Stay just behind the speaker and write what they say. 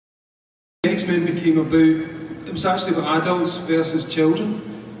X-Men became about, it was actually about adults versus children,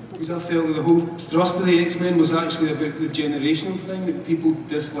 because I felt that the whole thrust of the X-Men was actually about the generational thing, that people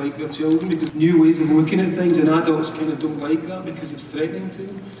dislike their children because new ways of looking at things, and adults kind of don't like that because it's threatening to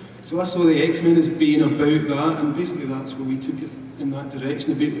them. So I saw the X-Men as being about that, and basically that's where we took it in that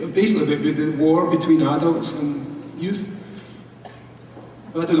direction, basically about the war between adults and youth.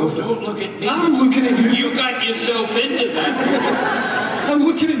 I don't know if Don't look at me. I'm looking at you. You got yourself into that. I'm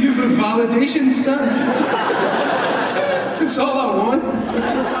looking at you for validation, Stan. That's all I want.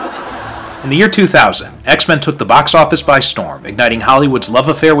 In the year 2000, X-Men took the box office by storm, igniting Hollywood's love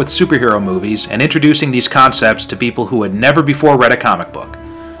affair with superhero movies and introducing these concepts to people who had never before read a comic book.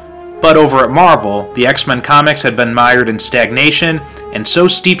 But over at Marvel, the X-Men comics had been mired in stagnation and so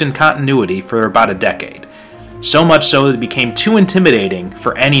steeped in continuity for about a decade. So much so that it became too intimidating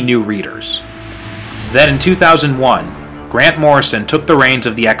for any new readers. Then in 2001, Grant Morrison took the reins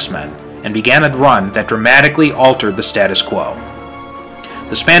of the X-Men and began a run that dramatically altered the status quo.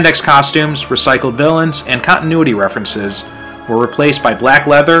 The spandex costumes, recycled villains, and continuity references were replaced by black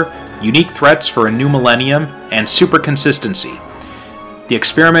leather, unique threats for a new millennium, and super consistency. The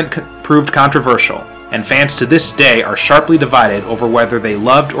experiment proved controversial, and fans to this day are sharply divided over whether they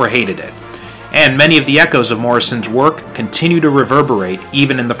loved or hated it. And many of the echoes of Morrison's work continue to reverberate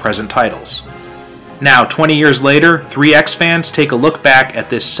even in the present titles. Now, 20 years later, 3X fans take a look back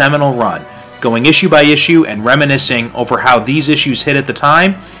at this seminal run, going issue by issue and reminiscing over how these issues hit at the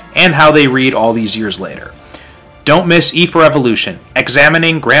time and how they read all these years later. Don't miss E for Evolution,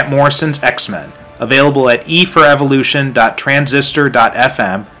 examining Grant Morrison's X-Men, available at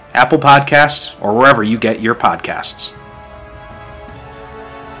eforevolution.transistor.fm, Apple Podcasts, or wherever you get your podcasts.